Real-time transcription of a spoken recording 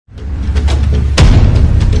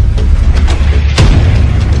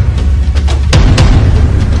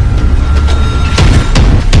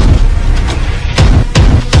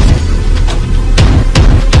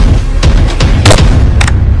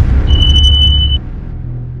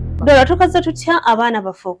Dora tukaza tutya abaana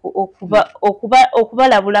baffe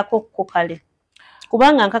okubalabulako ko kale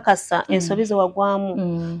kubanga nkakasa ensobi ze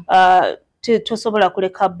wagwamu tosobola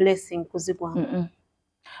kuleka blessing kuzigwamu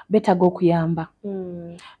betaga okuyamba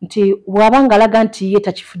nti bw'abanga alaga nti ye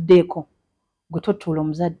takifuddeeko gwe totuula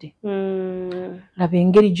omuzadde laba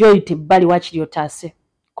engeri gy'oyita ebbali waakiri otaase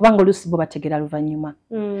kubanga oluusi bo bategera luvannyuma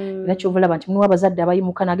era kyova olaba nti mulimu abazadde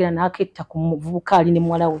abayimuka n'agenda n'aketta ku muvubuka ali ne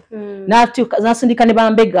muwala we n'asindika ne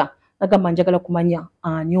bambega n'agamba njagala kumanya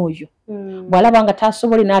ani oyo bw'alaba nga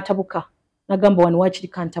taasobole n'atabuka n'agamba wano waakiri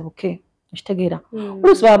kantabuke okitegeera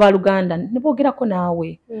oluusi baba baluganda ne boogerako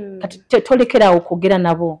naawe kati tolekeraawo kwogera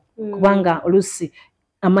nabo kubanga oluusi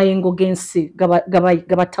amayengo g'ensi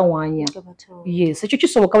gabatawaanya yes ekyo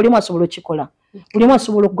kisoboka buli omu asobola okikola buli omu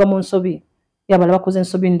asobola okugwa mu nsobi yabala bakoze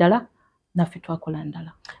ensobi ndala naffe twakola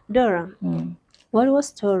ndala. Dora waliwo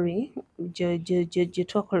story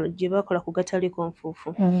gye bakola ku gataliko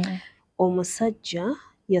nfuufu omusajja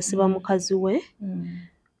yasiba mukazi we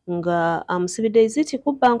nga amusibidde iziti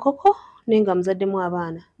kubba nkoko naye nga amuzaddemu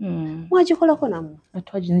abaana mwagikolako nammwe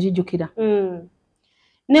nzijjukira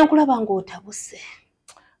nenkulaba ng'otabuse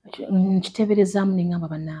nkiteeberezaamu ne ngamba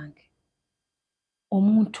bannange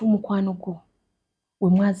omuntu mukwano gwo we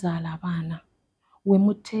mwazaala abaana we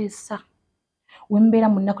muteesa we mbeera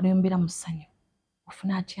mu nnaku ne mbeera mu ssanyu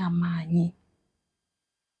ofuna atya amaanyi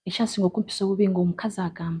ekyasinga okumpisa obubi ng'omukazi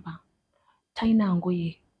agamba talina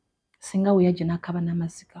ngoye singa we yajja n'akaba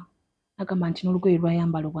n'amaziga n'agamba nti n'olugoye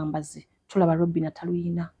lwayambala obwambazi tulaba Robina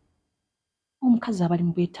taluyina omukazi aba ali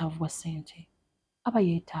mu bwetaavu bwa ssente aba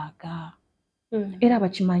yeetaaga era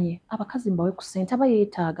abakimanye abakazi mbawe ku ssente aba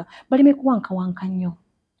yeetaaga baleme kuwankawanka nnyo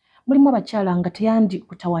mulimu abakyala nga teyandi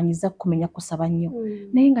kutawanyiza kumenya kusaba nnyo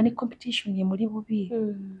naye nga ne competition ye muli bubi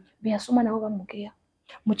be yasoma nabo bamugeya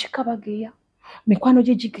mu kika bageya mikwano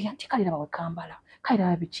gye gigeya nti kale laba we kambala kale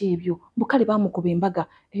laba biki ebyo mbu kale baamukuba embaga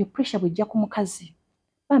eyo pressure bw'ejja ku mukazi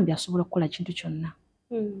bambi asobola okukola kintu kyonna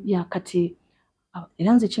ya kati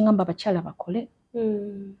era nze kingamba abakyala bakole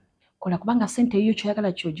kola kubanga ssente eyo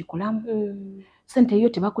kyoyagala kyogikolamu ssente eyo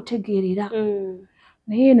tebakutegeerera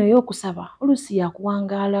naye eno ey'okusaba oluusi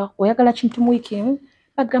yakuwangaala oyagala kintu mu wiiki emu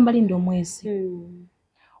bagamba linda omwezi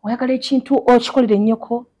oyagala ekintu okikolera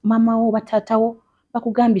ennyoko maama wo bataatawo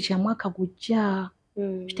bakugambye kya mwaka gujja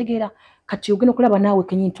kitegeera kati ogenda okulaba naawe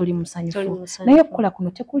kenyini toli musanyufu naye okukola kuno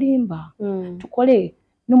tekulimba tukole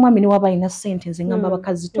n'omwami ne waba alina ssente nze ngamba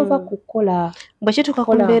abakazi tova kukola bwe kituuka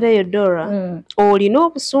ku mbeera eyo Dora olina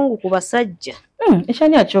obusungu ku basajja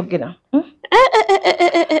ekyani akyogera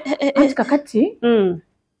anti kakati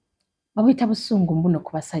babuyita busungu mbuno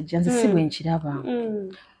ku basajja nze si bwe nkiraba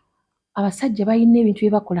abasajja balina ebintu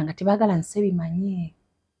bye bakola nga tebaagala nsi ebimanye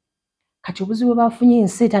kati obuzibu bwe bafunye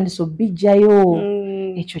ensi etandise obbijjayo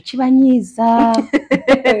ekyo kibanyiiza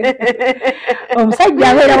omusajja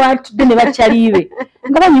abeera watudde ne bakyaliibe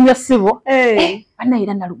nga banyumya ssibo bannaye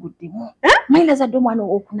era naluguddemu mayina zadde omwana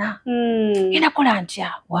owokuna era kola ntya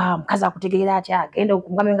wa mukazi akutegeera atya agenda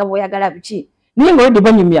okumugambye nga bw'oyagala biki naye nga olwedde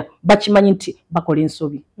banyumya bakimanyi nti bakola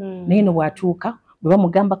ensobi naye no bw'atuuka bwe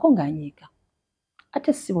bamugambako ng'anyiiga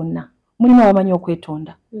ate si bonna mulimu abamanyi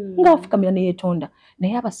okwetonda ng'afukamira ne yeetonda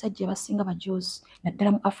naye abasajja abasinga bajoozi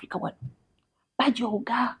naddala mu Africa wano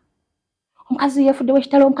bajooga omukazi yeefuddewo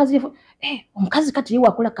ekitalo omukazi kati ye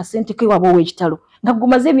wakola kasente ke waba ow'ekitalo nga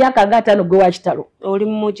gumaze emyaka nga 5 gwe wa kitalo oli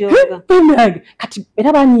mu mujooga kati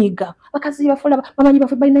era banyiiga bakazi bafula bamanyi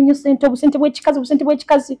bafe balina nnyo ssente obusente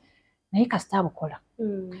bw'ekikazi naye kasita abukola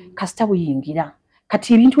kasita buyingira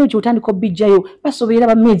kati ebintu ebyo otandika obbijjayo basobola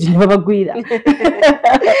bamezi ne babagwira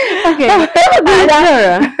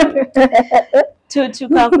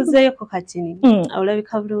tukakuzeeyoko katini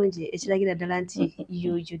olabika bulungi ekiragira ddala nti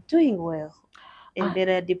you doing well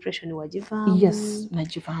embeera ya depression wagivaamu yes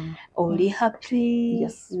nagivaamu oli happy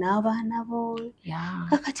yes n'abaana bo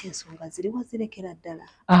kakati ensonga ziriwa zirekera ddala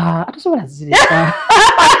atosobola zireka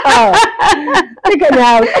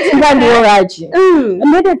nawe ngandiwo lwaki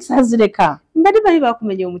mbadde tusazireka mbadde bali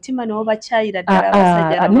bakumenya omutima niwo bakyayira ddala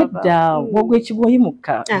abasajja nedda bwogwa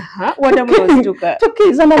ekigoyimuka wadamuzituka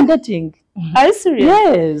tukkiriza na dating are you serious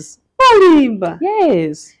yes olimba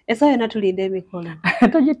yes esa yonna tulinda emikono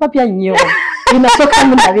togipapya nnyo inasooka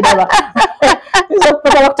munabiraba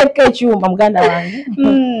nzokupata bakuteeka ekyuma muganda wange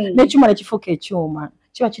n'ekyuma nekifuuka ekyuma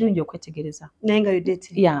kiba kirungi okwetegereza naye nga you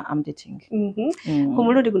dating I'm dating ku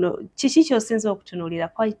mulundi guno kiki kyosinza okutunuulira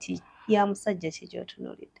quite ya musajja ki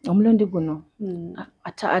gy'otunuulidde omulundi guno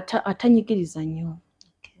atanyigiriza nnyo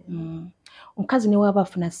omukazi ne waaba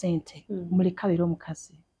afuna ssente muleka abeera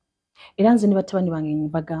omukazi era nze ne batabani bange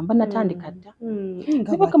bagamba natandika dda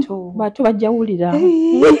bato bajja wulira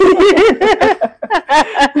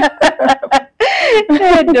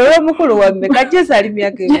Dora mukulu wamme kajesa ali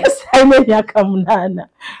myaka myaka 8.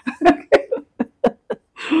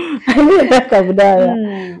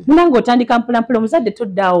 Munange otandika mpolampola omuzadde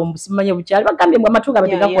toddaawo mbusimanye bukyali bagambye mbu amatu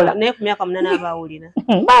gabadde gakola naye ku myaka 8 abawulira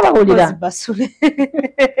babawulira basule.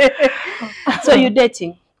 So you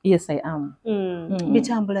dating? Yes, I am.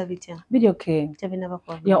 Bitambula bitya? Biri okay.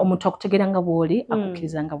 Ya omuntu akutegera nga bwoli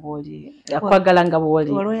akukkiriza nga bwoli akwagala nga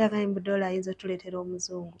bwoli waliwo yagambye mbu dola ayinza tuleetera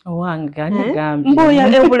omuzungu owange ani agambye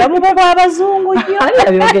mbuya obulamu bw'abazungu nnyo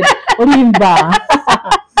olimba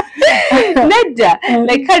nedda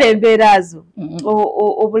like kale embeera zo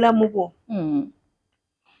obulamu bwo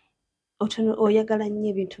oyagala nnyo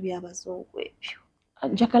ebintu by'abazungu ebyo?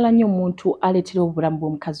 Njagala nnyo omuntu aleetera obulamu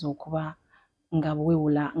bw'omukazi okuba nga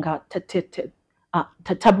bwewula nga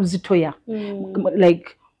tabuzitoya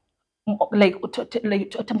like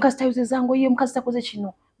omukazi tayuze zangoye omukazi takoze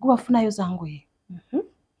kino gwe wafunayo zangoye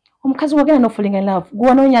omukazi wagenda n'ofulinga in love gwe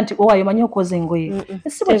wanoonya nti owayo omanyi okoza engoye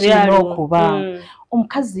esibo kirina okuba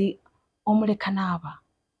omukazi omuleka naaba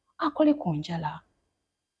akole ku njala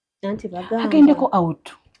agendeko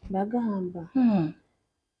out bagamba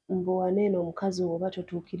mbu waneeno omukazi woba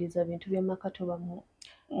totuukiriza bintu by'amaka tobamu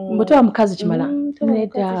mbotoba mukazi kimala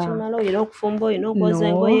olina okufumba olina okwoza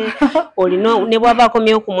engoye olina ne bw'aba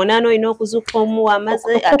akomyewo ku 8 olina okuzuuka omuwa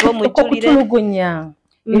amaze ate omujjulire okutulugunya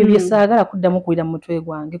ebyo byesaagala kuddamu kuwira mu mutwe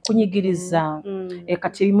gwange kunyigiriza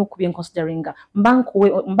kati ebimu ku byenconsideringa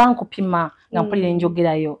mba nkupima nga mpulira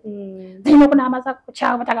enjogerayo zirina okunaamaza ku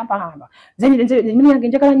kyawe batagambamba emirimu yange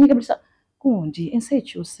njagala nyiga bulisa gundi ensi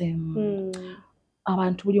ekyuseemu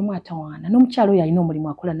abantu buli omu atawaana n'omukyalo oyo alina omulimu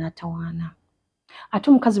akola n'atawaana ate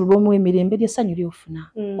omukazi bwe bamuwa emirembe ly'essanyu ly'ofuna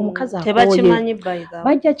omukazi akooye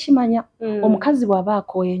bajja kimanya omukazi bw'aba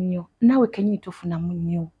akooye nnyo naawe kenyini tofunamu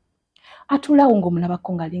nnyo atulaawo ng'omulabako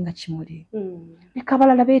ng'alinga kimuli leka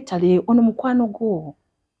abalala beetale ono mukwano gwo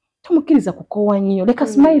tomukkiriza kukoowa nnyo leka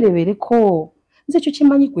simayiro ebeereko nze ekyo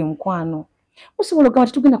kimanyi gwe mukwano musobola ogamba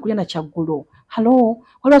tetugenda kulya na kyaggulo halo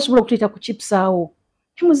waliwo asobola okutuyita ku chips awo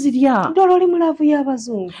timuzirya doola oli mulaavu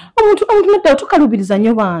y'abazungu omuntu naddawo tukalubiriza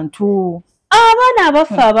nnyo bantu abaana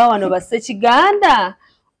abafa abawano bassekiganda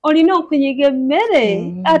olina okunyiga emmere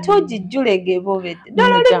ate ogijjule ng'ebobedde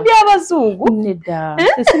doola oli by'abazungu nedda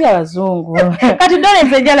si by'abazungu kati doola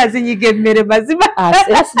ezo enjala zinyiga emmere mazima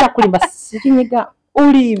era sijja kulimba sikinyiga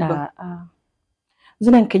olimba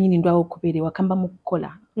zina nkenyini ndwawo okubeera ewaka mba mu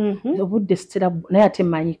kukola obudde sitera naye ate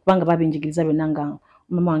mmanyi kubanga babinjigiriza byonna nga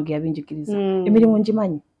mama wange yabinjigiriza emirimu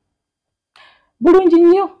ngimanyi bulungi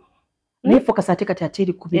nnyo naye focus ate kati ate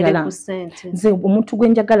eri ku birala nze omuntu gwe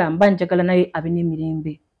njagala mba njagala naye abe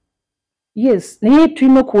n'emirembe yes naye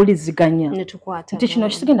tulina okuwuliziganya nti kino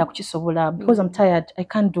kisigenda kukisobola because I'm tired I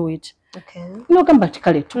can't do it nogamba ti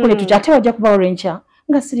kale tukole tutya ate wajja kubawo lwenkya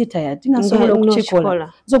nga siri tired nga nsobola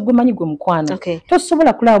okukikola zo gwe manyi gwe mukwano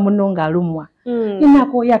tosobola kulaba munno ng'alumwa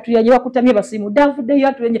inaako yatuyaye bakutamye basimu davuddeyo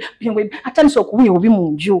atuyenye atandise okubunya obubi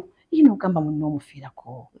mu nju yina ogamba munno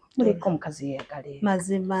omufiirako muleka omukazi yeegale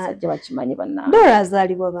mazima sajja bakimanyi bannange doola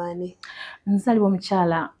azaalibwa baani nzaalibwa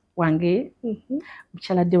mukyala wange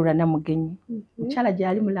mukyala Debora Namugenyi mukyala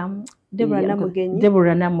gyali mulamu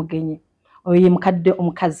Debora Namugenyi oyo ye mukadde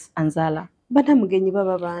omukazi anzaala Banamugenyi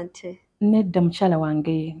baba bante nedda mukyala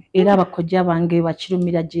wange era abakojja bange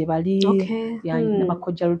bakirumira gye bali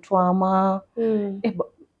n'abakojja Lutwama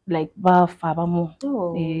like bafa abamu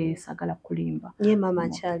sagala kulimba ye mama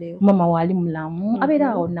akyaliyo mama wali mulamu abeera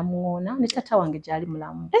awo namuwona ne tata wange gyali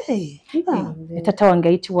mulamu ne tata wange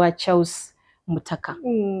ayitibwa Charles Mutaka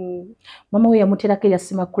mama we yamuterako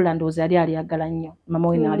eyasima kula ndowooza yali aliyagala nnyo mama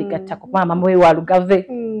we n'aligattako mama we walugave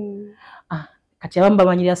kati abamu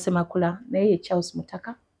bamanyira Semakula naye ye Charles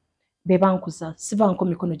Mutaka be bankuza sibanko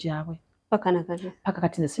mikono gyabwe paka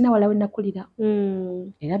kati nze sina wala we nakulira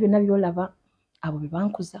era byonna byolaba abo be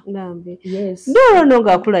bankuza yes ndolo no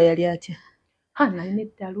ngakula yali atya nalina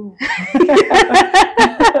eddalu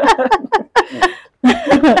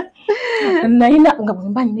nayina nga bwe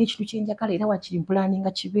mba nina ekintu kyenjagala era wakiri mpulani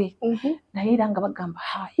nga kibe naye era nga bagamba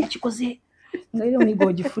yakikoze nga era oniga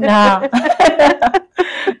ogifuna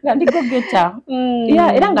nga ndigogeta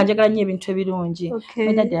era nga njagala nnyo ebintu ebirungi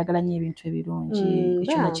nedadde ayagala nnyo ebintu ebirungi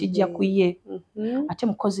ekyo nakijja ku ye ate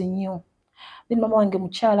mukozi nnyo then mama wange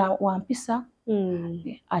mukyala wampisa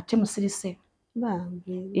ate musirise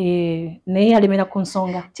naye alemera ku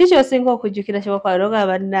nsonga kiki osinga okujjukira kyebakola nga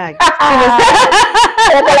bannange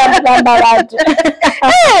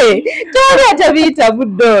tewali atabiyita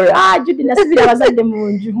buddoora judi nasibira abazadde mu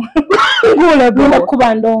nju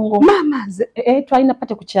kuba ndongo twalina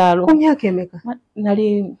pate ku kyalo ku myaka emeka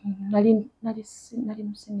nali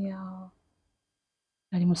musinia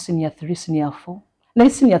nali mu senior 3 senior 4 naye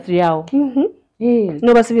senior 3 awo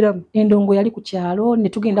no basibiramu endongo yali ku kyalo ne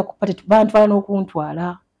tugenda ku pati bantwala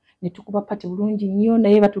n'okuntwala ne tukuba pati bulungi nnyo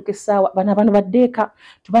naye batuuka essaawa bano baddeeka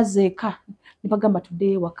tubazeeka ne bagamba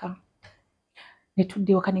tuddeyo ewaka ne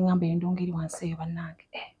tudde ewaka ne ŋŋamba endongo eri wansi eyo bannange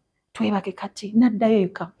twebake kati naddayo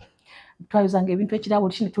eka twayozanga ebintu ekirabo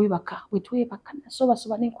kino twebaka bwe twebaka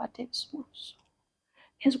nasobasoba nenkwata ebisumuluso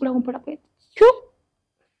nenzigulawo mpola bwetyo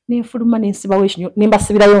nenfuluma nensibawo ekinyo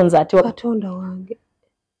nembasibirayo nze ate Katonda wange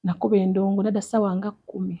nakuba endongo nadda ssaawa nga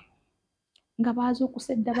 10 nga baaza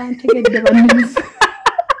okusedda bantegedde bamizi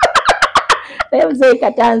naye muzeeyi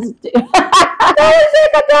katanzite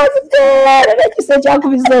nekisa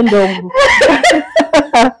ekyakubiza endongo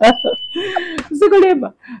zikulimba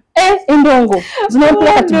endongo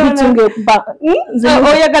zinompula kati bitinga ekuba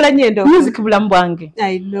oyagala nnyo endongo music bulamu bwange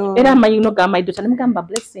era amayino gamaidota nemugamba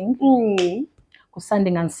blessing ku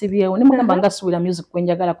Sunday nga nsibyewo nemugamba ngasuubira music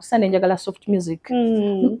kwenjagala ku Sunday njagala soft music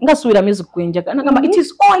ngasuubira music kwenjagala nagamba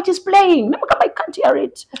it is playing nemugamba I can't hear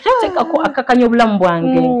it tekako akakanya obulamu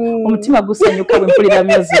bwange omutima gusanyuka bwe mpulira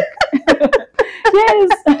music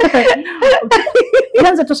yes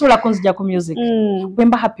era nze tosobola kunzija ku music bwe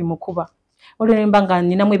mba happy mukuba olwo nemba nga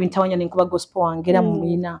ninamu ebintawanya nenkuba gospel wange era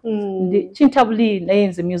mumuyina kintabuli naye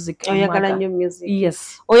nze music oyagala nnyo music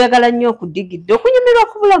yes oyagala nnyo okudigidde okunyumirwa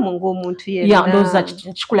ku bulamu ng'omuntu yenna ndowooza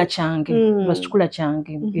kikula kyange kikula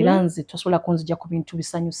kyange era nze tosobola kunzija ku bintu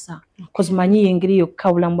bisanyusa kozi manyi engeri yokka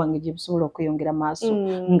obulamu bwange gye busobola okweyongera maaso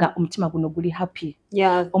nga omutima guno guli happy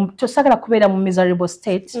tosagala kubeera mu miserable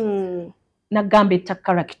state nagamba etta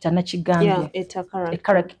character nakigambye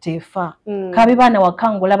character efa kabe baana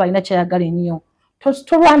wakangola balina kyayagala ennyo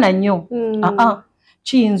tolwana nnyo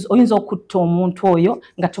oyinza okutta omuntu oyo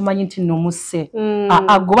nga tomanyi nti nomusse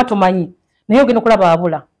goba tomanyi naye ogenda okulaba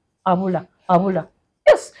abula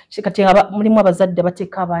yes kati mulimu abazadde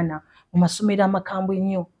bateeka abaana mu masomero amakambwe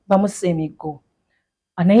ennyo bamussa emiggo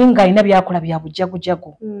naye ng'alina byakola bya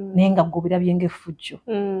bujagujagu naye nga gobirabye ng'effujjo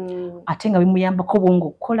ate nga bimuyambako bwongo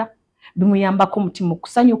okukola bimuyambako omutima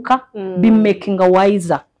okusanyuka bimumakinga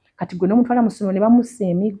wiser kati gwe n'omutwala mu ssomero ne bamussa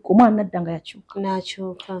emiggo omwana nadda nga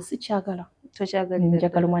n'akyuka sikyagala tokyagalira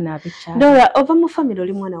njagala omwana abekyala Dora ova mu family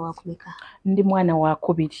oli mwana wa kumeka ndi mwana wa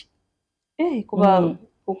 2 kuba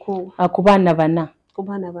ku baana 4 ku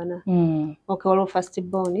baana 4 okay waliwo first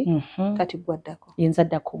born kati gwaddako yenza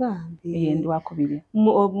ddako ndi wa 2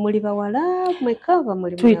 muli bawala mweka oba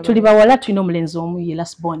muli tuli bawala tulina omulenzi omu ye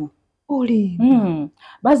last born oli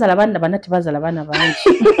bazala baana 4 tebazala baana bangi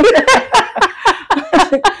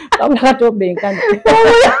kabula katobenkani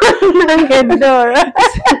nange Dora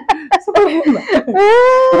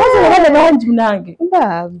bazala baana bangi munange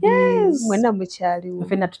mwena mukyaliwo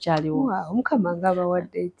ffenna tukyaliwo omukama nga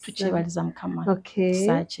abawadde tukyebaliza mukama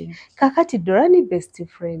saaki kakati Dora ni best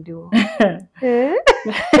friend wo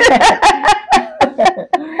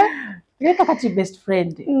ye kakati best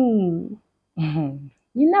friend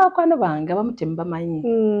nina abakwano bange abamu temubamanyi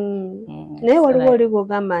naye waliwo oli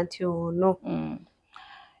gwogamba nti ono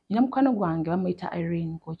nina mukwano gwange bamuyita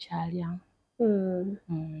Irene Kokyalya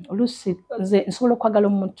oluusi nze nsobola okwagala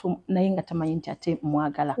omuntu naye nga tamanyi nti ate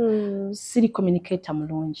mwagala siri communicator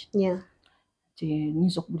mulungi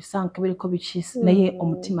nyinza okugulisa nkebereko biki naye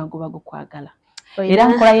omutima guba gukwagala era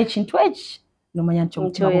nkolayo ekintu eki nomanya nti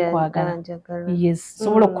omutima gukwagala yes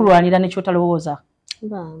sobola okulwanira nekyotalowooza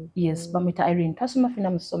yes bamuyita Irene tasoma fina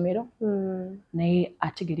mu ssomero naye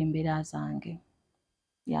ategera embeera zange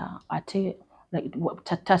ate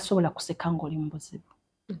tasobola kuseka ng'oli mu buzibu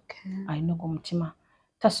alina ogw'omutima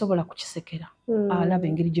tasobola kukisekera alaba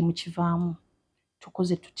engeri gye mukivaamu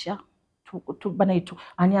tukoze tutya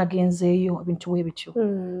ani agenzeeyo ebintu bwe bityo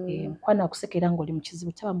mukwano akusekera ng'oli mu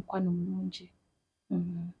kizibu taba mukwano mulungi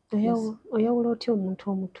oyawula otya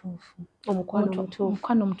omuntu omutuufu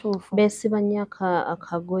omukwano omutuufu beesiba nnyo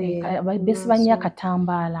akagoye beesiba nnyo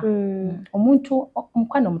akatambaala omuntu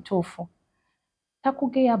omukwano omutuufu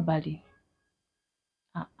takugeya bbali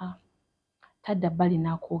tadda bbali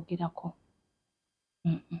n'akwogerako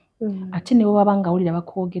ate ne bwe baba nga awulira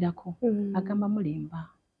bakwogerako agamba mulimba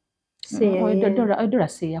Dora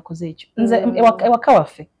si yakoze ekyo nze ewaka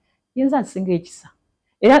waffe yenza nsinga ekisa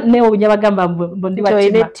era newe ojja bagamba ndi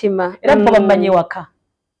battima era bo bamanyi ewaka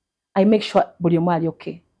I make sure buli omu ali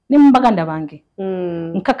okay ne mu baganda bange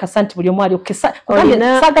nkakasa nti buli omu ali okay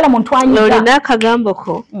saagala muntu anyiga olina akagambo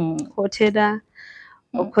ko kotera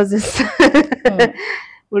okozesa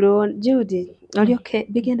Judy oli okay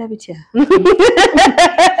bigenda bitya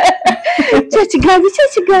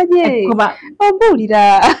Kyekiganye.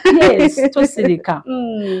 Ombuulira. Yes, tosirika.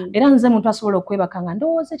 Era nze muntu asobola okwebaka nga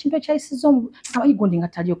ndowooza ekintu ekyayisiza abayigundi nga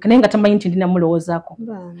talyoke naye nga tamanyi nti ndinamulowoozaako.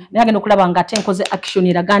 Naye agenda okulaba nga ate nkoze action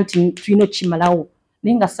eraga nti tulina okimalawo.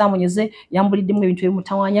 Naye nga saamunyeze yambuliddemu ebintu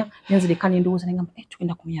ebimutawaanya nenzireka nendowooza naye nga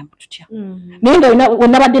tugenda kumuyamba tutya. Naye nga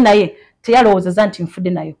wennabadde naye teyalowoozeza nti nfudde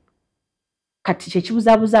nayo. Kati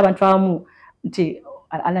kyekibuzaabuza abantu abamu nti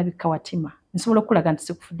alabika watima. Nsobola okulaga nti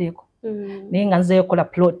sikufuddeeko. Naye nga nzeeyo kola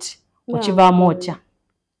plot okivaamu otya.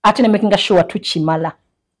 Ate ne making sure tukimala.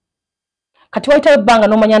 Kati wayitawo ebbanga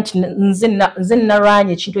n'omanya nti nze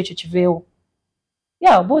narwanya ekintu ekyo kiveewo.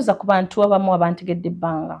 Ya buuza ku bantu abamu abantegedde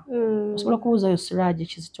ebbanga. Osobola okubuuza oyo Siraj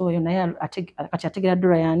Kizito oyo naye kati ategera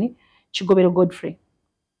Durayani Kigobero Godfrey.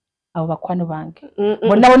 Abo bakwano bange.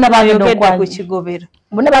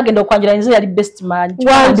 Bonna bagenda okwanjira nze yali best man.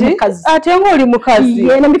 Ate ng'oli mukazi.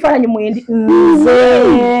 Ye n'ebifaananyi mwendi.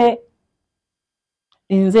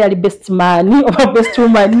 Nze yali best man oba best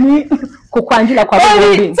woman ku kwanjira kwa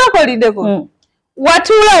bombi. Sokolideko.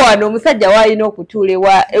 Watuula wano omusajja waalina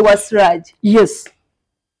okutuula ewa Siraj. Yes.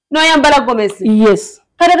 Noyambala gomesi. Yes.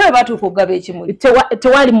 Kati ate batuuka okugaba ekimuli.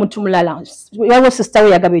 Tewali muntu mulala. Yawo sister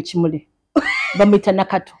we yagaba ekimuli. Bamuyita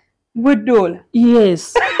Nakato. Budoola.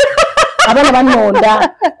 Yes. Abaana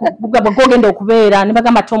banonda kugaba gogenda okubeera ne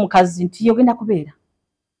bagamba ate omukazi nti yogenda kubeera.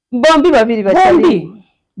 Bombi babiri batali.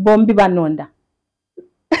 Bombi banonda.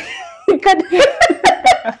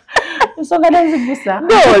 Nsonga nenzigusa.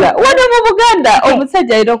 Doola. Wano mu Buganda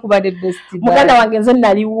omusajja alina okuba ne best man. Muganda wange nze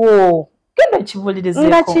naliwo. Genda ekibulirizeeko.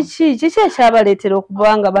 Nga kiki ekyabaleetera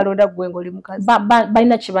okuba nga balonda gwe ng'oli mukazi?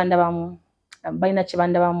 Balina kibanda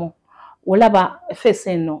bamu. Olaba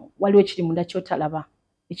face eno waliwo ekiri munda kyotalaba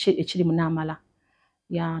ekiri munaamala.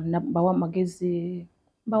 Bawa amagezi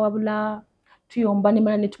bawabula tuyomba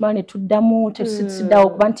nemala netumala netuddamu tesiddawo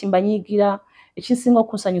kuba nti mbanyiigira ekinsinga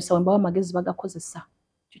okunsanyusa we mbawa amagezi bagakozesa.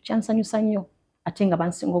 Kyansanyusa nnyo ate nga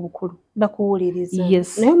bansinga obukulu. Bakuwuliriza.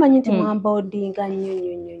 Yes. Naye omanyi nti mwambodinga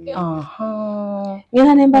nnyo.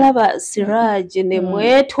 Ngenda ne mbalaba Siraj ne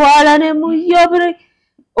mwetwala ne muyobere.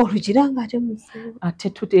 Olugira nga ate muzibu. Ate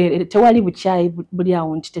tewali bukyayi buli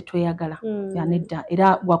awo nti tetweyagala. Nedda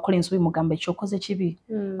era bwakola ensobi mugamba ekyokoze kibi.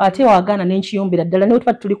 Ate wagaana n'enkiyombera ddala ne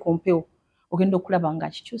tuba tuli ku mpewo ogenda okulaba nga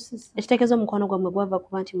kikyusiza. Ekitegeeza omukwano gwammwe gwava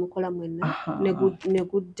kuba nti mukola mwenna ne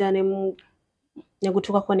gudda ne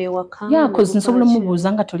gutuukako n'ewaka. Kozi nsobola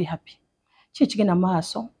omubuuza nga toli happy. Ki ekigenda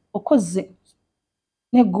maaso okoze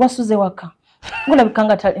ne gwe wasuze waka. Ng'olabika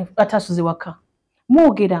nga atasuze waka.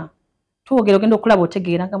 Mwogera. Twogera ogenda okulaba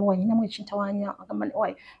otegeera nga muwanyinamu ekintawaanya agamba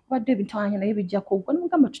wayi obadde ebintawaanya naye bijja kuggwa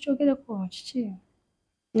nemugamba tukyogereko kiki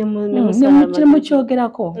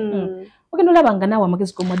nemukyogerako ogenda olaba nga naawe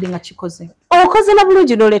amagezi g'omuwadde nga kikoze okoze na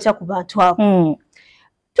bulungi n'oleeta ku bantu abo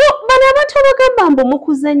bano abantu abagamba mbu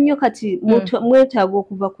mukuze nnyo kati mwetaaga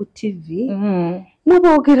okuva ku TV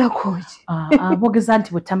muboogerako ki boogeza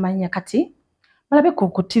nti butamanya kati balabe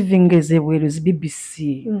ku TV ng'ezebweru BBC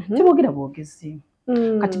teboogera boogezi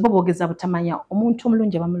kati bo boogeza butamanya omuntu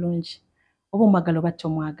omulungi aba mulungi oba omwagala oba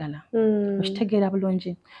tomwagala okitegeera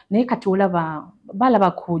bulungi naye kati olaba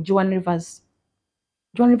balaba ku Joan Rivers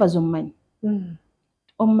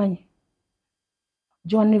omumanyi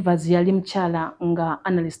Joan Rivers yali mukyala nga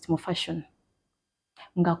analyst mu fashion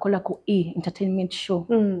ng'akola ku entertainment show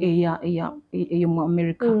eyo mu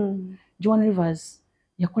America. Joan Rivers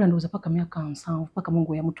yakola ndowooza paka myaka 7 paka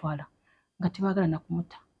Mungu yamutwala nga tebaagala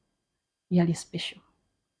nakumuta. Yali special.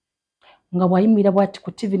 Nga bwayimirira bwati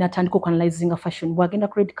ku TV natandika okuanalyzinga fashion bwagenda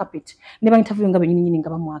ku red carpet ne ba interview nga bennyini nga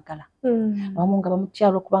bamwagala. Abamu nga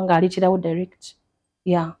bamutyalo kubanga aleeterawo direct.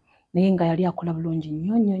 Naye nga yali akola bulungi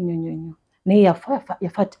nnyo. Naye yafa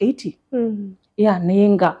 80. Naye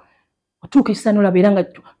nga otuuka ekisano olaba era nga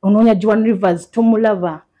onoonya Joan Rivers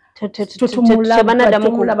tomulaba.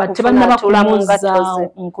 Tebanaba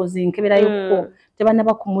kumuzaawo nkozi nkeberayo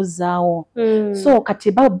tebanaba kumuzaawo. So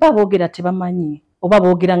kati boogera tebamanyi oba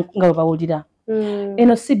boogera nga bwe bawulira.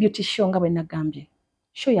 Eno si beauty show nga bwe nagambye.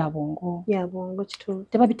 Show ya bwongo. Kituufu.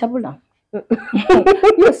 Tebabitabula.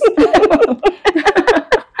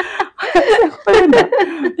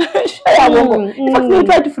 Show ya bwongo.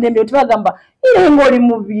 Ifakti tufuna embiro tebagamba ng'oli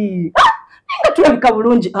mubi. Nga tulabika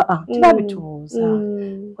bulungi. Tebabitubuuza.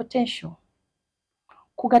 Potential.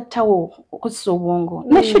 Kugattawo okozesa obwongo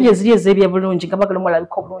nesho gye ziri ez'ebya bulungi nga bagala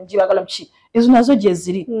omulabika obulungi bagala ki ezo nazo gye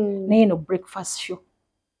ziri naye no breakfast show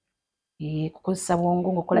kukozesa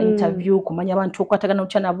bwongo ng'okola interview kumanya abantu okwatagana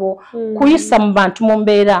otya nabo kuyisa mu bantu mu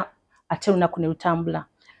mbeera ate olunaku ne lutambula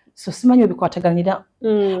so simanyi obikwataganira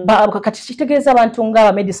kati kitegeeza abantu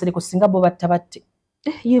ng'aba medicine kusinga bo batte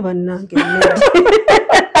ye bannange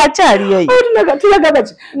achali yoyi tulaga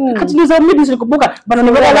kati kati nizo midisi kubuka bano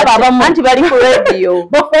ne balaba abamu anti bali ku radio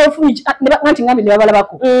bafunyi anti ngambi ne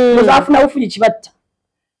balabako noza afuna ufunyi kibatta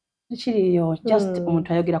kiriyo just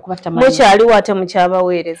omuntu ayogera kubatta manyi mukyali wate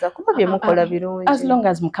mukyabaweereza kuba bye mukola birungi as long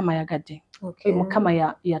as mukama yagadde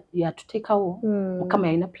mukama yatuteekawo mukama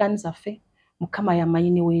yalina plans zaffe mukama yamanyi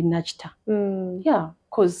ne we nakita yeah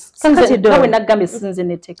cause sinze nawe nagambe sinze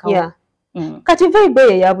neteekawo kati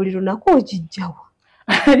vibe ya buli lunaku ogijjawa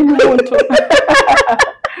ali mu muntu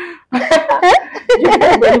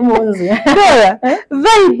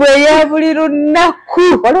vibe ya buli lunaku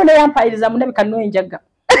waliwo ne yampayiriza mundabika nwenjaga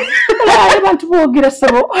abantu boogera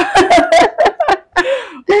sebo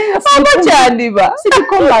amacyandiba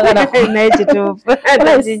sikikombanga naye kituufu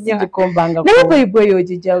sikikombanga naye vibe eyo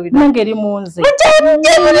ogijjawa nange eri munze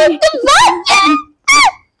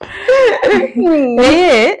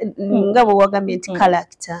naye nga bwe wagambye nti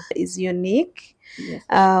character is unique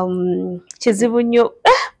kizibu nnyo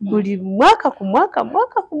buli mwaka ku mwaka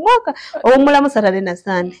omulamu Saturday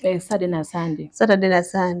na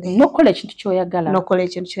Sunday nokola ekintu kyoyagala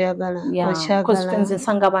okyagala nze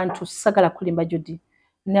nsanga abantu sagala kulimba jodi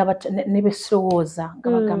ne besolowooza nga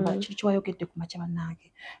bagamba kiri kyewayogedde ku makya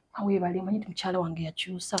bannange aweebale manyi nti mukyala wange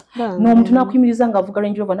yakyusa n'omuntu n'akuyimiriza ng'avuga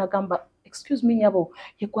Range Rover n'agamba excuse me nyabo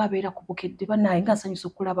ye gwabeera ku bukedde bannange nga nsanyusa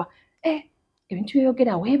okulaba ebintu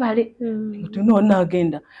byeyogera weebale tunoona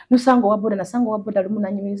agenda nosanga owaboda nasanga owaboda lumu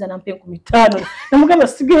nanyumiriza nampa 15,000 namugamba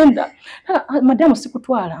sigenda madamu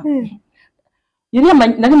sikutwala yali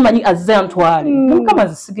nali manyi azze antwale namugamba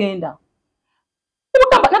zisigenda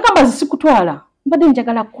nagamba zisikutwala mbadde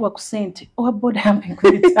njagala kuwa ku sente owaboda yampa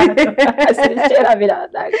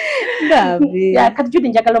 15,000 kati judi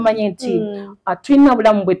njagala omanye nti tulina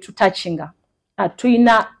obulamu bwe tutachinga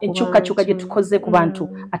tuyina enkyukakyuka gye tukoze ku bantu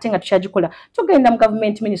ate nga tukyagikola tugenda mu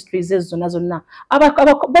government ministries ezo zonna zonna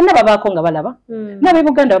bonna babaako nga balaba n'ab'e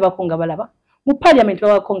Buganda babaako nga balaba mu parliament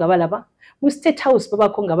babaako nga balaba mu state house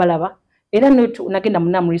babaako nga balaba era nagenda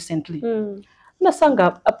munamu recently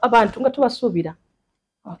nasanga abantu nga tubasuubira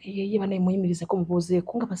ye banaye muyimirizeko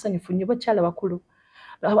mubuuzeeko nga basanyufu nnyo bakyala bakulu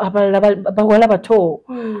bawala bato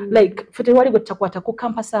like fete wali gwe tutakwatako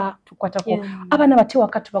kampasa tukwatako abaana bate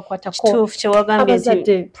wakati bakwatako kituufu kyewagambye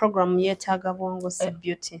nti program yeetaaga bwongo si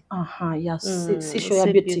beauty si show ya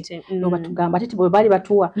beauty noba tugamba ate bwe bali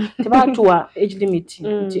batuwa tebatuwa age limit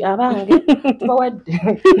nti abange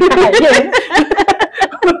tubawadde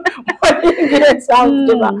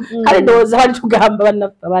kale ndowooza bali tugamba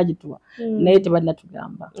bannaffe bagituwa naye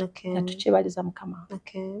tebannatugamba tukyebaliza mukama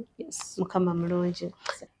mukama mulungi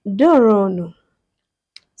doro ono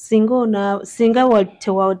singa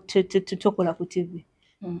tokola ku TV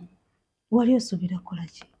wali osuubira kukola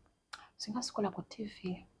ki singa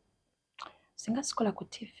sikola ku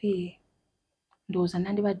TV ndowooza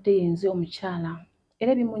nandibadde yenze omukyala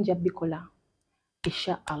era ebimu nja bikola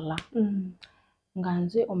insha Allah nga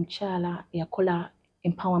nze omukyala yakola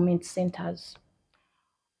empowerment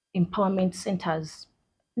centers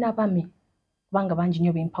n'abaami kubanga bangi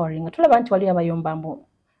nnyo empowering tulaba nti wali abayomba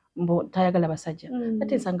mbu tayagala basajja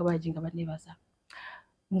ate nsanga baagi nga banneebaza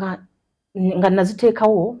nga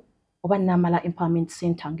naziteekawo oba namala empowerment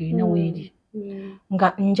center ng'erina weeri nga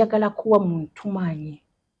njagala kuwa muntu maanyi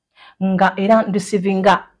nga era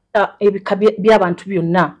ndisivinga ebika by'abantu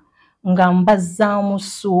byonna nga mbazaamu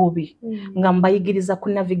ssuubi nga mbayigiriza ku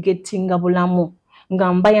navigatinga bulamu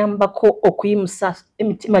nga mbayambako okuyimusa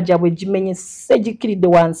emitima gyabwe gimenye segikiridde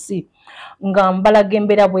wansi nga mbalaga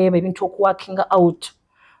embeera bweba ebintu okuwakinga out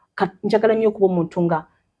njagala nnyo okuba omuntu nga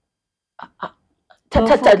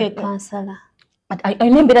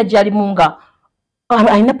alina embeera gyalimu nga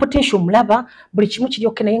alina potential mulaba buli kimu kiri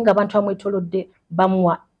oke naye nga abantu bamwetoolodde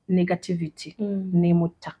bamuwa negativity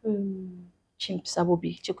nemutta kimpisa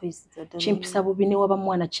bubi ne waba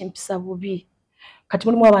mwana kimpisa bubi kati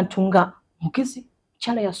mulimu abantu nga mugezi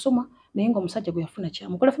mukyala yasoma naye nga omusajja gwe yafuna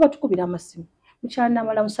kyamukola fe batukubira amasimu mukyala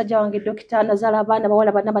namala musajja wange dokita nazaala abaana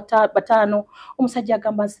bawala bana bataano omusajja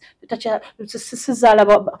agamba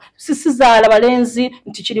sisizaala balenzi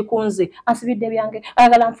nti kiri kunze ansibidde ebyange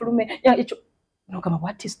ayagala nfulume nogamba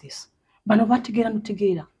what is this bano bategeera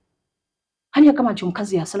nutegeera hani agamba nti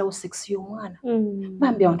omukazi yasalawo seksi y'omwana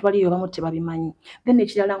bambi abantu baliyo bamu tebabimanyi then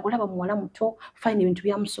ekirala ng'olaba muwala muto fine ebintu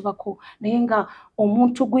byamusobako naye nga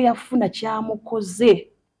omuntu gwe yafuna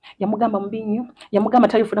kyamukoze yamugamba mubi nnyo yamugamba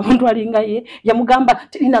talifuna muntu alinga ye yamugamba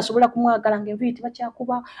terina asobola kumwagala ng'enviiri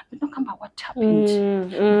tebakyakuba nogamba what happened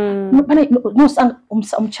nosanga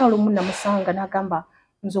omukyalo omu namusanga n'agamba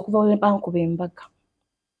nze okuva we bankuba embaga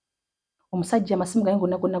omusajja amasimu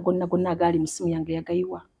gange gonna agaali mu simu yange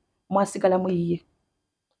yagayiwa mwasigala muyiye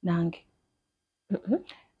nange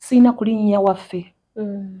sina kulinnya waffe.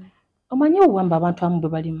 Omanyi owamba abantu amu bwe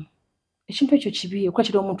balimu. Ekintu ekyo kibi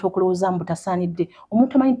okwakira omuntu okulowooza mbu tasaanidde.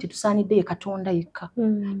 Omuntu amanyi tetusaanidde ye Katonda yekka.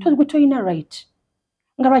 Gwe toyina right.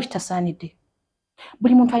 Nga lwaki tasaanidde?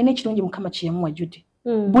 Buli muntu alina ekirungi Mukama kye yamuwa Judy.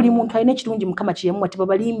 Buli muntu alina ekirungi Mukama kye yamuwa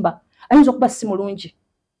tebabalimba. Ayinza okuba si mulungi.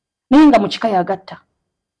 Naye nga mu kika yagatta.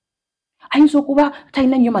 Ayinza okuba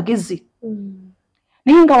talina nnyo magezi.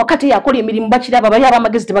 Naye nga wakati yakola emirimu bakiraba bali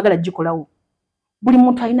ab'amagezi tebagala gikolawo. Buli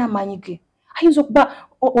muntu alina amaanyi ge. Ayinza okuba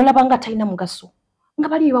olaba nga talina mugaso. Nga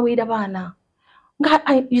bali baweera baana. Nga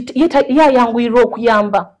yayanguyirwa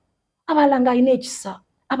okuyamba. Abalala nga alina ekisa.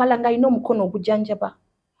 Abalala nga alina omukono ogujjanjaba.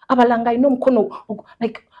 Abalala nga alina omukono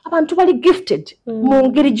like abantu bali gifted mu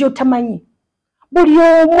ngeri gy'otamanyi. Buli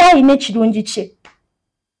omu alina ekirungi kye.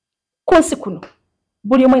 Konsi kuno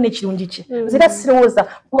buli omu alina ekirungi kye. Nzira sirowooza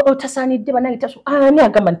otasaanidde bannange ani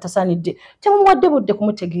agamba nti tasaanidde. Temuwadde budde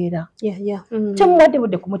kumutegeera. Temuwadde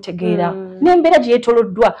budde kumutegeera. N'embeera gye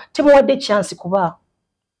yeetoloddwa temuwadde chance kuba.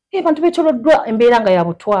 Abantu beetoloddwa embeera nga ya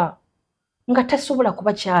butwa. Nga tasobola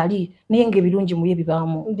kuba kyali naye ng'ebirungi mu ye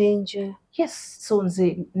bibaamu. Yes, so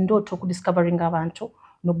nze ndoota okudiscovering abantu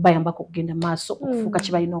n'okubayambako okugenda maaso okufuuka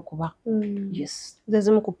kye balina okuba. Yes.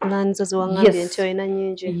 Zezimu ku plan zo zewangambye nti olina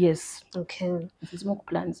nnyingi. Yes. Okay. Zezimu ku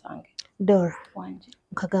plan zange. Dora. Wanje.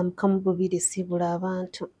 Nkagamba kamu bubiri siibula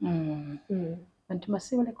abantu. Bantu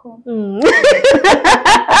masiibuleko.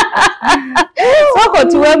 Soko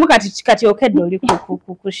tuweemu kati okedde oli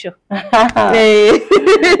ku show.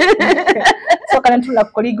 Soka nentula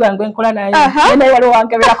ku koligo yange enkola naye. Naye waliwo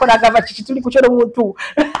wange beerako n'agamba kiki tuli ku kyo omuntu.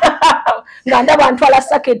 Nga ndaba ntwala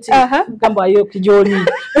saketi. Gamba yo kijoli.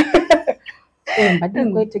 Mbadde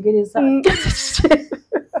nkwetegereza.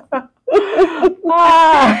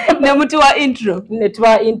 Nemutuwa intro.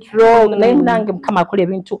 Netuwa intro. Naye nange Mukama akola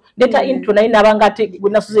ebintu. Ndeta intro naye nabanga ate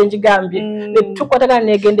gwe nasuze njigambye. Tukwatagana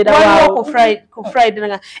negendera waawo. Ku Friday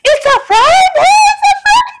nga it's a Friday.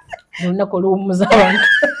 Olunaku olw'omuza abantu.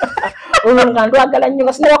 Olunga ndwagala nnyo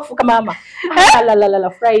nga sinaba kufuuka maama. La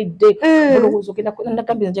Friday. Olowooza ogenda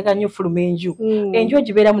nagambye njagala nnyo fuluma enju. Enju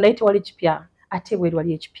egibeeramu naye tewali kipya. Ate bwe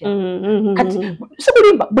wali ekipya. Kati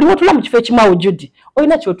sibulimba buli wotula mu kifo ekimu awo Judy.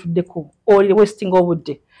 Olina ky'otuddeko. Oli wasting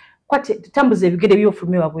obudde. Kwate tambuza ebigere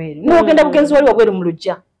by'ofulume wabweru. N'ogenda bugenzi wali wabweru mu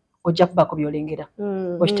luggya. Ojja kubaako by'olengera.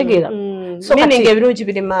 Okitegeera? So meaning ebirungi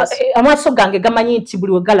biri maaso. Amaaso gange gamanyi nti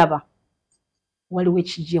buli we galaba. Waliwo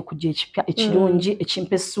ekigiye kujja ekipya ekirungi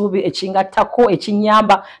ekimpa essuubi ekingattako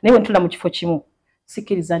ekinyamba naye ntula mu kifo kimu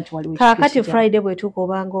sikiriza nti waliwo kaakati Friday bwetuuka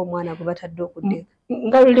obanga omwana gwe batadde okuddeka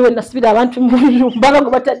nga luli we nasibira abantu mbanga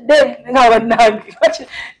gwe batadde nga bannange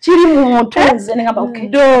kiri mu ntunze ngamba okay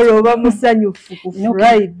Doro oba musanyufu ku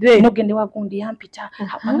Friday nogende wagundi yampita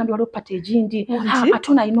angambye waliwo pata egindi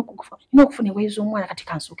atona alina okufuna engoye z'omwana kati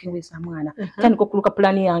kansooka engoye za mwana tandika okuluka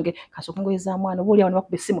pulaani yange kansooka engoye za mwana oba oli awo ne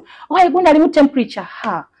bakuba essimu oye gundi ali mu temperature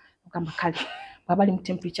ogamba kale bali mu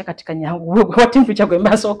temperature kati kanyangu wa temperature gwe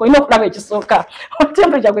masooka olina okulaba ekisooka wa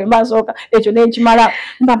temperature gwe masooka ekyo nenkimala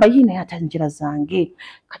mbamba yina yatanjira zange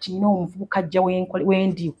kati nina omuvubuka ajja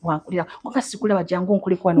wendi wankulira nga sikulaba jangu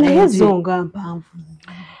onkuleko wano naye zonga mpanvu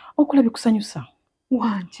okulaba bikusanyusa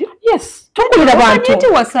wanje yes tokolera bantu nti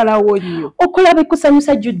wasalawo nnyo okulaba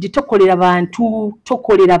bikusanyusa Judy tokolera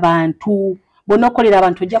bantu bonna okolera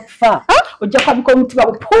abantu ojja kufa ojja kwabika omutima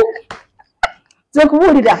bupu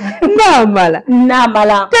Zekubuulira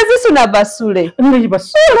namala tezisuna basule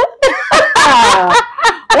basule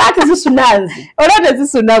olate zisunanzi olate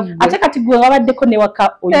zisuna gwe ate kati gwe wabaddeko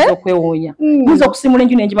newaka oyinza okwewoonya yinza okusimula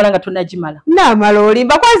enju nenjimala nga tonnagimala namala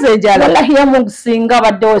olimba kwaze enjala wallahi ya Mungu singa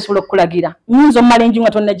abaddewo osobola okukulagira nyinza omala enju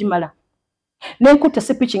nga tonnagimala nenkutta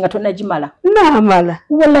sepiki nga tonnagimala namala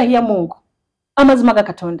wallahi ya Mungu amazima ga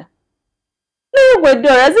Katonda Gwe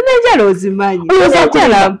Dora zinenjala ozimanyi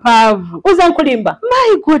zinenjala mpaavu uza nkulimba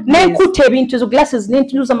my goodness nekuta ebintu ezo glasses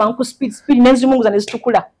nentuza mangu speed nezimunguza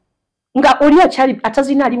nezitukula nga oli akyali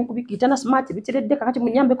atazina ali mukubikitana smart biteredde kakati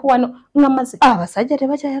munyambeko wano ngamaze abasajja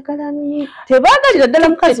tebakyayagala nyo tebagalira ddala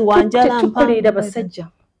mukazi wanjala mpaavu tukolera basajja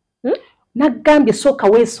nagambye sooka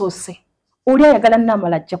weesoose oli ayagala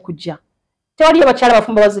namala ajja kujja tewali abakyala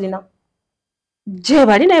bafumba bazirina je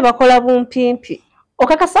bali naye bakola bumpimpi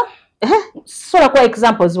okakasa sola kwa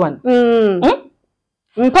examples one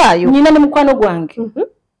mpayo nyina ne mukwano gwange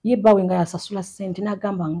ye bawe nga yasasula sente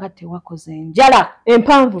nagamba nga tewakoze njala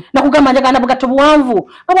empanvu nakugamba njagala nabugato buwanvu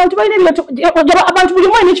abantu balina abantu buli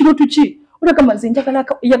mwana ekirutu ki olagamba nze njagala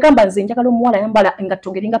yagamba nze njagala omuwala yambala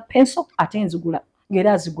engatto ngeringa penso ate enzigula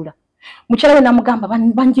ngera azigula mukyala we namugamba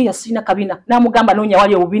banje yasina kabina namugamba noonya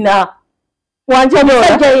wali obubina wanje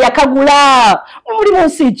omusajja yakagula muri mu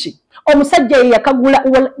nsi ki omusajja yakagula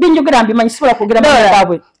binjogera mbimanyi sibola kwogera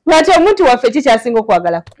babwe ngati omuntu waffe kikyasinga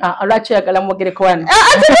okwagala lwaki oyagala mwogereko wano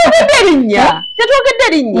tetwogedde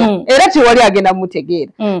linnya era tewali agenda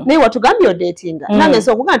mumutegeera naye watugambye odeetinga nange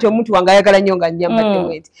nsobola okugaa nti omuntu wange ayagala nnyo nga nnyambadde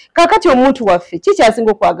bweti kaakati omuntu waffe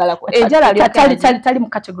kikyasinga okwagalako enjala tali mu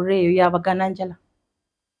kategori eyo yabagana njala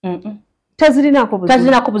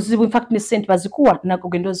tazirinako buzibu infact ne sente bazikuwa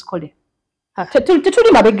nakugenda ozikole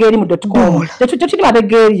tetuli mabega eri mu dotcom tetuli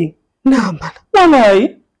mabega eri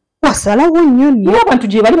namayi wasalawo nnyo nnyo abantu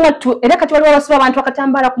gye bali mwattu era kati waliwo abasiba abantu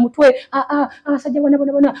akatambaala ku mutwe abasajja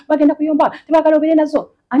bonna bagenda kuyomba tebagala obeere nazo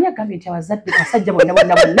ani agambye nti abazadde abasajja bonna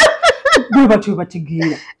bwe batyo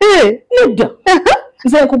bategeera nedda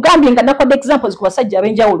nze nkugambye nga nakodde examples ku basajja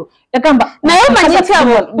ab'enjawulo yagamba naye omanyiti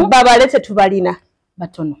abo babale tetubalina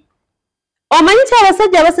batono omanyiti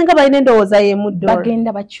abasajja abasinga balina endowooza y'emuddo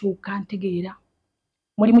bagenda bakyuka ntegeera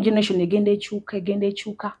mulimu generation egenda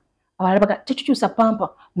ekyuka abalala baga tetukyusa pampa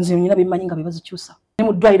nze nyina bimanyi nga bebazikyusa ne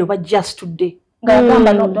mu ddwaliro bajja situdde nga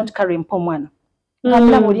yagamba no don't carry mpo omwana nga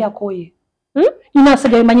mulaba oli akooye nyina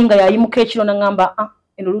asajja bimanyi nga yayimuka ekiro naŋŋamba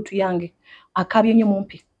eno luutu yange akaabye nnyo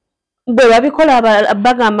mumpi bwe babikola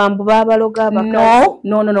bagamba mbu baabaloga abakazi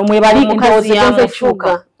no mwebali endowooza egenza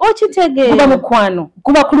ekyuka okitegeera guba mukwano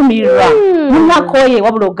guba kulumirirwa munakooye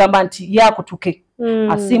wabula ogamba nti yakutuke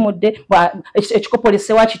asiimudde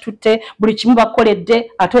ekikopolise wakitutte buli kimu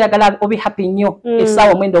bakoledde ate oyagala obe happy nnyo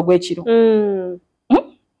essaawa omwenda ogw'ekiro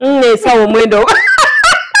essaawa omwenda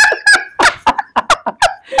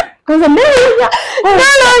nze neeya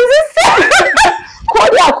nzise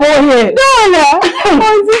koli akooye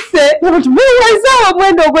onzise essaawa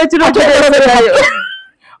omwenda ogw'ekiro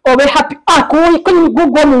obe happy akooye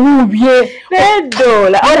konyigugwa muwuubye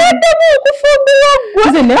nedoola onaddemu okufumbirwa gwe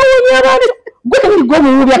nze nerawunya abantu gwe temuligwa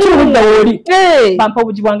omuwuubye ate oludda wooli bampa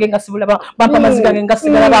obugi bwange nga sibulaba bampa amazzi gange nga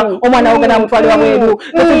sigalaba omwana wogana mutwalibwa bweru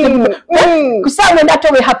kusaawa enda ate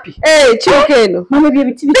obe happy kyuka eno mama ebyo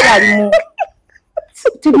ebiti bikyalimu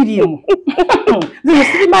tebirimu nze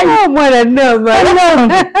sibimanyi omwana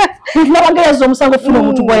nabageyaza omusango ofuna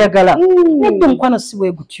omuntu gwayagala nedda omukwano si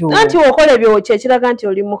bwe gutyo anti okola ebyo kyekiraga nti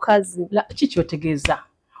oli mukazi kiki otegeeza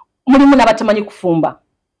mulimu n'abatamanyi kufumba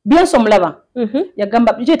Beyonce omulaba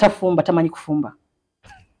yagamba bye tafumba tamanyi kufumba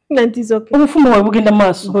obufumbo bwe bugenda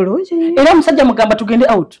maaso era omusajja mugamba tugende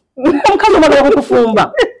out omukazi omwagala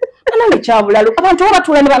okufumba nange kyabulalu abantu oba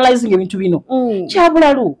batuula ne banalizing ebintu bino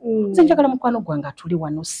kyabulalu nze njagala mukwano gwange atuli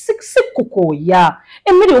wano sikukooya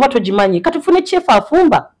emmere oba togimanyi katufune kyefu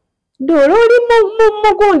afumba doola oli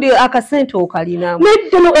mugundi akasente okalinamu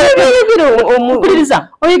mpuliriza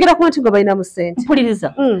oyogera ku bantu nga balinamu sente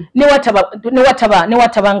mpuliriza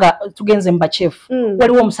newataba nga tugenze mu bakyefu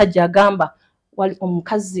waliwo omusajja agamba wali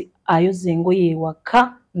omukazi ayoza engoye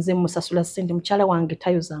ewaka nze musasula sente mukyala wange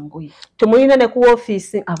tayoza ngoye tumulina ne ku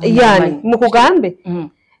ofiisi yani mukugambe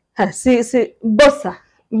bosa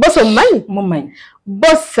mumanyi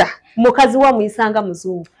bosa mukazi wa muyisanga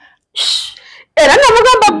muzungu era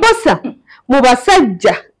namugamba bosa mu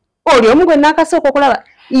basajja oli omu gwe nakasooka okulaba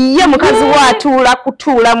ye mukazi waatuula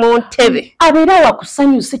kutuula mu ntebe abeera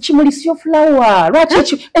wakusanyusa ekimuli syo fulawa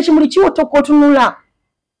lwaki ekimuli kiwotoka otunula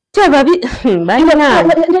tebabi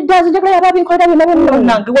neddazi njagala yababinkolera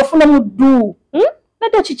byonabonange wafuna muddu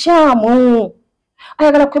nedda kikyamu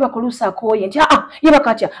ayagala kwebaka oluusi akooye nti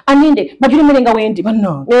yebaka atya aninde bajulimire nga wendi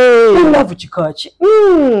bannange laavu kikaki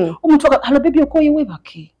omuntu alo bebi okooye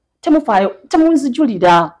webake temufaayo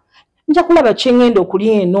temunzijulira nja kulaba kyengenda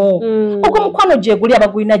okulya eno ogwo mukwano gyeguli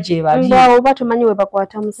abagulina gyebali oba tomanyi we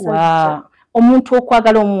bakwata musajja omuntu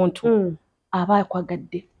okwagala omuntu aba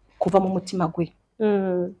akwagadde kuva mu mutima gwe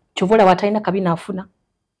kyovula watalina kabi naafuna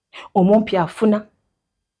omumpi afuna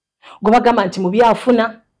gwe bagamba nti mubi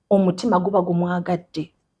afuna omutima guba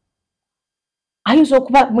gumwagadde ayinza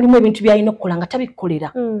okuba mulimu ebintu byalina okukola nga tabikukolera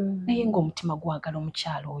naye ngaomutima gwagala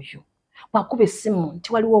omukyalo oyo bwakuba essimu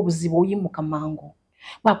nti waliwo obuzibu oyimuka mangu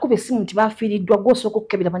bwakuba essimu nti bafiiriddwa gwosooka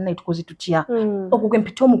okukebera bannaye tukoze tutya ogwo gwe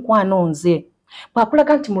mpita omukwano nze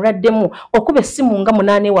bwakulaga nti muladdemu okuba essimu nga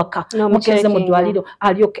munaana ewaka mukenze mu ddwaliro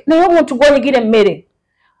alyoke naye omuntu gw'onyigira emmere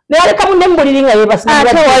nayaleka munne mubuliri nga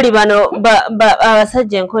ate wali bano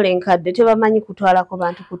abasajja enkola enkadde tebamanyi kutwalako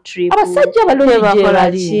bantu ku trip abasajja balungi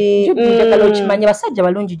gyebali njagala okimanyi abasajja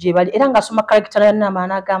balungi gyebali era ng'asoma karekitala ya Nama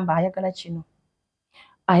n'agamba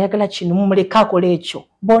ayagala kino mumuleka akola ekyo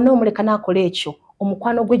bona omuleka n'akola ekyo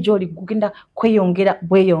omukwano gwe gy'oli gugenda kweyongera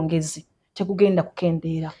bweyongezi tegugenda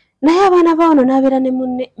kukendeera naye abaana bawono n'abeera ne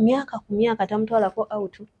munne myaka ku myaka tamutwalako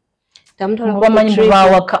out bamanyi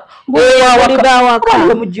bawaka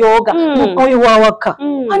mujoga oyo wawaka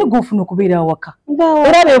ani gufuna okubeera waka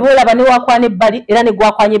era bebolaba ne wakwana ebbali era ne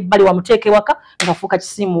gwakwanya ebbali wamuteeke waka ngafuuka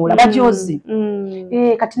kisimuula bajozi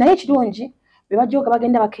kati naye ekirungi be bajoga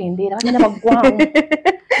bagenda bakendeera bagenda baggwamu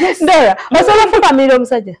Ndora osobola okufukamira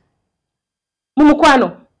omusajja mu mukwano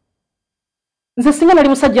nze singa nali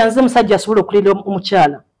musajja nze musajja asobola okulera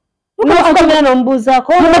omukyala n'ofukamira n'omubuuzaako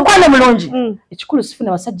mu mukwano mulungi ekikulu sifuna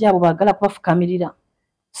abasajja abo baagala kubafukamirira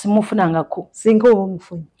simufunangako singa oba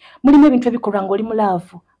omufunyi mulimu ebintu ebikolwa ng'oli mu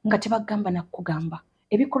laavu nga tebagamba nakugamba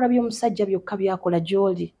ebikolwa by'omusajja byokka byakola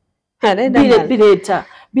gy'oli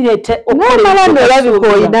bireeta n'amala ndolabika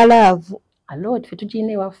olina laavu alod ffe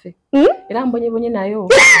tugirina ewaffe era mbonyebonye nayo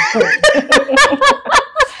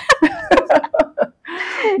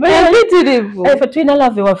empitirivu ffe tulina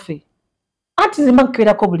laavu ewaffe anti nzimba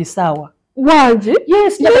nkukeerako buli ssaawa wangi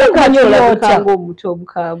olabikanga omuto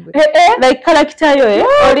omukambwe like kalakitayo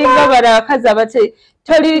olinga bano abakazi abate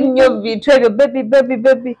toli nnyo bintu ebyo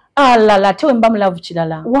bebi alala tewemba mulavu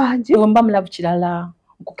kirala wangi wemba mulavu kirala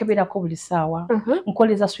nkukeberako buli ssaawa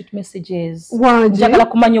nkoleza sweet messages wangi njagala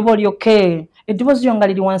kumanya oba oli okay eddoboozi lyo nga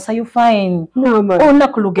liri wansi you fine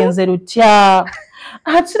olunaku lugenze lutya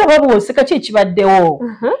atisiraba bwoseka ki ekibaddewo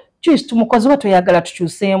kyisi tumukozi oba toyagala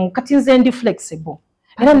tukyuseemu kati nze ndi flexible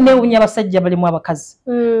era neewunya abasajja balimu abakazi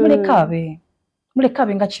muleke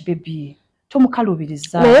abe nga kibebi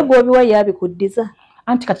tomukalubiriza naye gwobiwa yabikuddiza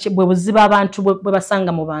anti kati bwe buziba abantu bwe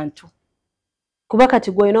basanga mu bantu kuba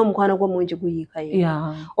kati gwolina omukwano gwo mungi guyiikaye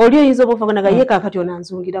oli oyinza obuvuganaga ye kaakati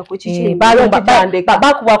onanzungirako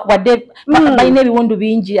bakubwakubadde balina ebiwundu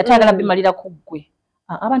bingi ate agala bimalira ku ggwe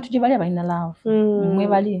abantu gye bali abalina laavu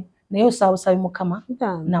mwebali naye osaabusabe mukama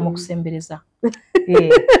namukusembereza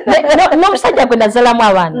n'omusajja gwe nazalamu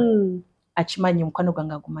abaana akimanyi omukwano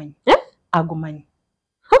gwange agumanyi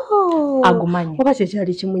oba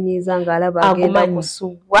kyekyali kimunyiiza ng'alaba agenda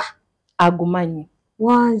kusubwa agumanyi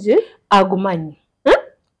wangi agumanyi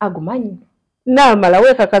naamala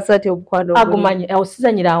weekakasa ati omukwano agumanyi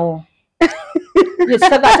osizanyirawo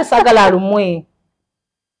ate saagala alumwe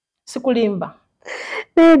sikulimba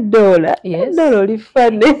Dola oli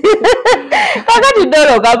fane kakati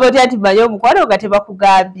dola ogamba oti ati manyi omukwano nga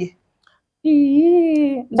tebakugambye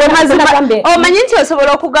omanyi nti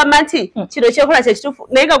osobola okugamba nti kino kyokola kyekituufu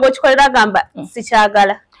naye nga gwokikolera agamba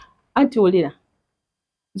sikyagala anti wulira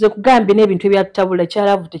nze kugambye n'ebintu ebyatutabula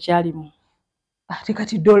ekyalaavu tekyalimu ate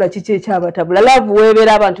kati dola kiki ekyabatabula laavu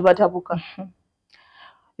weebeera abantu batabuka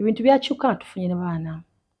ebintu byakyuka tufunye baana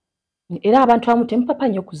era abantu abamu temupapa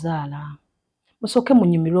nnyo okuzaala musooke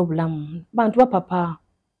munyumirwe obulamu bantu bapapa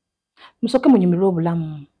musooke munyumirwe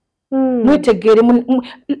obulamu mwetegeere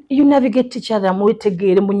you navigate each other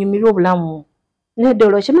mwetegeere munyumirwe obulamu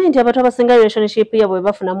neddola okimanyi nti abantu abasinga relationship yabwe bwe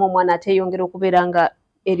bafunamu omwana ate yongera okubeera nga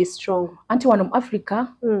eri strong anti wano mu Africa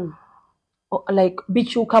like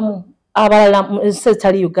bikyukamu abalala ensi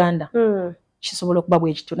ezitali Uganda kisobola okuba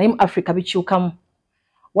bwe kityo naye mu Africa bikyukamu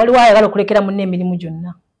waliwo ayagala okulekera munne emirimu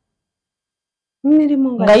gyonna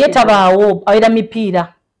nga yetabaawo abeera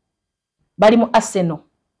mipiira bali mu Arsenal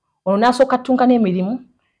ono n'asooka ttunka n'emirimu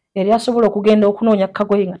yali asobola okugenda okunoonya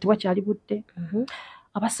kagoye nga tewakyali budde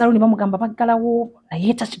abasaluni bamugamba baggalawo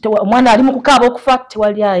naye omwana ali mu kukaaba okufa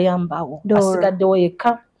tewali ayambawo asigaddewo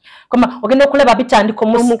yekka koma ogenda okulaba bitandika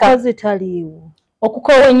omukazi taliiwo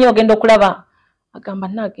okukoowa ennyo ogenda okulaba agamba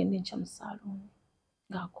naagenda enkya mu saaluni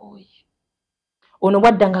ng'akooye ono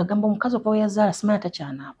bwadda ng'agamba omukazi okuba weyazaala simanyi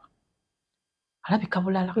atakyanaaba alabika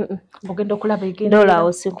bulala ogenda okulaba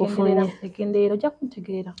egendeera ojja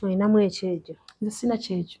kuntegeera olinamu ekyejo nze sina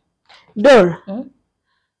kyejo Dora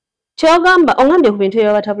kyogamba ongambye ku bintu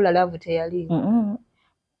ebyabatabula laavu teyaliiwo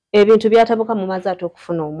ebintu byatabuka mu maze ate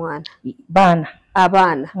okufuna omwana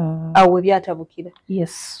abaana awo we byatabukira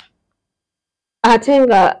yes ate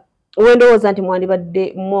nga wendowooza nti mwandibadde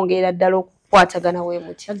mwongerera ddala okukwatagana we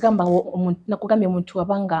muti agamba nakugambye omuntu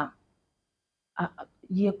abanga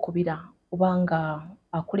yeekubira obanga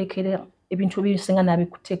akulekera ebintu ebisinga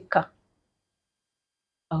nabikutekka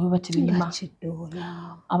awo batibinyuma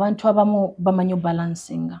abantu abamu bamanyi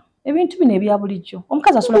balansinga ebintu bino ebya bulijjo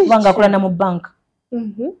omukazi asobola kubanga akola na mu banka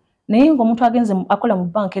naye ng'omuntu agenze akola mu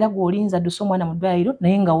banka era gw'olinza addusa omwana mu ddwaliro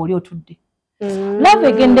naye nga oli otudde love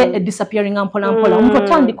egende disappearing mpola mpola omuntu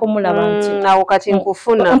otandika omulaba nti awo kati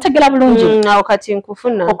nkufuna ontegera bulungi awo kati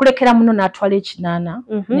nkufuna okulekera muno n'atwala ekinaana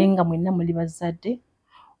naye nga mwenna muli bazadde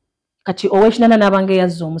kati ow'ekinaana n'abanga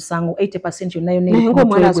eyazza omusango 80% yonna yonna naye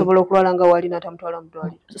ng'omwana asobola okulwala nga wali n'atamutwala mu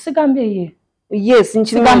ddwaliro sigambye yes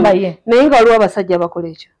sigamba ye naye nga waliwo abasajja abakola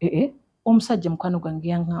ekyo omusajja mukwano gwange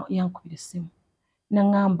yankubira essimu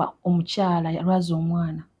naŋŋamba omukyala yalwaza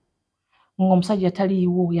omwana ng'omusajja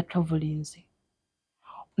taliiwo ya travelinze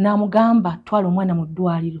n'amugamba twala omwana mu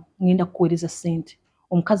ddwaliro ngenda kuweereza ssente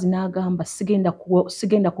omukazi n'agamba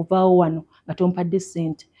sigenda kuvaawo wano nga tompadde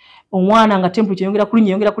ssente omwana nga temperature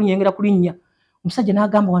yongera kulinnya omusajja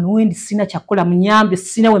n'agamba wano wendi sina kyakola munyambe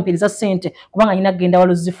sina wempereza ssente kubanga nyina genda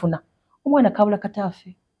walo zifuna omwana kabula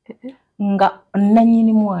kataafe nga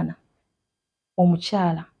nannyini mwana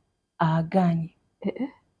omukyala aganye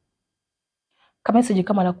kamesegi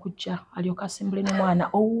kamala kujja alyoka asembule n'omwana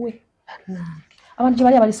owuwe abantu gye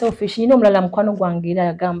bali abali selfish nyina omulala mukwano gwange era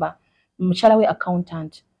yagamba mukyala we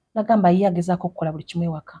accountant nagamba ye agezaako okukola buli kimu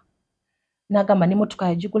ewaka nagamba n'emmotoka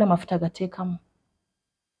yagigula amafuta gateekamu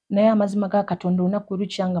naye amazima ga Katonda olunaku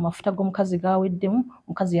lukyanga amafuta g'omukazi gaweddemu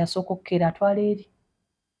omukazi yasooka okukeera atwala eri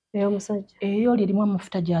omusajja eyo oli erimu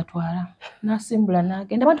amafuta gy'atwala n'asimbula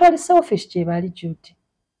n'agenda abantu bali selfish gye bali gy'oti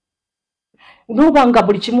n'obanga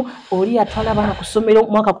buli kimu oli atwala abaana ku ssomero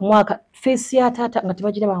mwaka ku mwaka feesi ya taata nga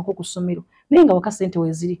tebagirabangako ku ssomero naye nga waka ssente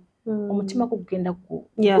weeziri omutima gugenda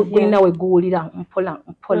gwena we guwulira mpola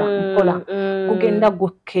gugenda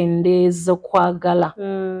gukendeeza okwagala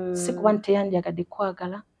si kuba nti teyandyagadde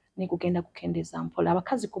kwagala naye gugenda gukendeeza mpola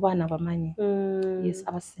abakazi ku baana bamanyi yes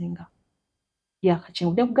abasinga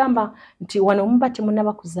yakakingudde kugamba nti wano muba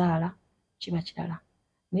temunnaba kuzaala kiba kirala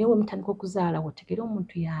naye we mutandika okuzaala wotegere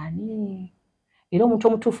omuntu yaani era omuntu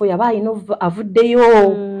omutuufu oyo aba alina avuddeyo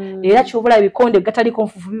era kyobula ebikonde gataliiko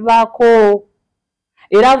nfufu bibaako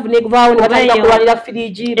era avunevaawo ne batandika kulwanira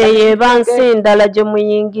firiigi eyo eba nsi endala gye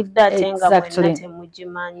muyingidde ate nga mwenna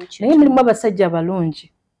temugimanyi naye mulimu abasajja abalungi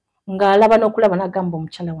ng'alaba n'okulaba n'agamba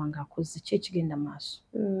omukyala wange akoze ki ekigenda maaso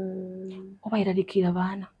oba yeraliikirira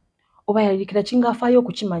baana oba yeraliikirira kingafaayo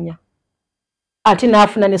okukimanya ate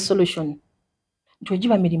n'afuna ne solution nti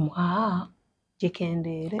ogiba mirimu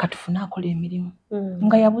gikendeere katufune akola emirimu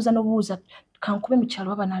nga yabuuza n'obuuza kankube mu kyalo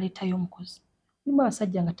aba n'aleetayo omukozi mulimu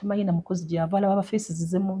abasajja nga tamanyi na mukozi gy'ava alaba abafeesi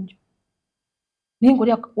zize mu nju naye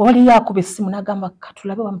ng'oli yakuba essimu n'agamba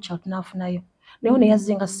katulabe wa mu kyalo tunaafunayo naye ono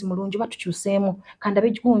yazze nga si mulungi oba tukyuseemu kandabe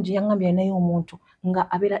gungi yaŋŋambye alinayo omuntu nga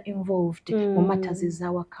abeera involved mu matters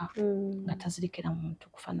ez'awaka nga tazirikira muntu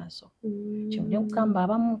kufa nazo kyemuli okugamba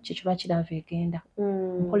abamu kyekyo lwaki lava egenda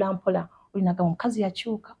mpola mpola olinagamba omukazi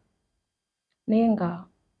yakyuka naye nga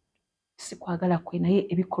si kwagala kwe naye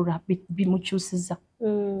ebikolwa bimukyusiza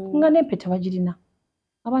nga n'empeta bagirina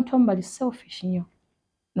abantu abamu bali selfish nnyo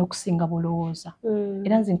n'okusinga bolowooza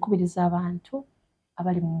era nze nkubiriza abantu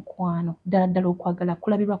abali mu mukwano ddala ddala okwagala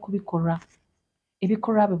kulabirwa ku bikolwa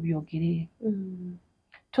ebikolwa bwe byogere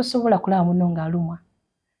tosobola kulaba muno ng'alumwa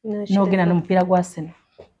n'ogenda n'omupiira gwa seno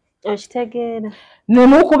okitegeera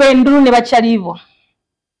n'omukuba endulu ne bakyaliibwa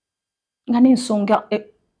nga n'ensonga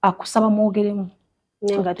akusaba mwogeremu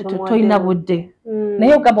toyina budde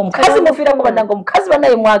naye ogamba omukazi mufiirako badanga omukazi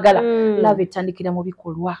bannaye mwagala laba etandikira mu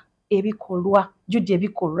ebikolwa judi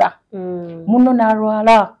ebikolwa muno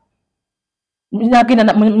n'alwala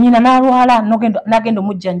nyina n'alwala n'agenda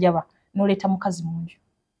omujjanjaba n'oleeta mukazi mu nju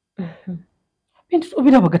bintu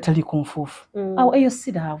obiraba gatali ku nfuufu awo eyo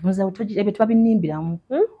siraavu nze ebyo tubabinimbiramu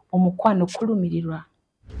omukwano kulumirirwa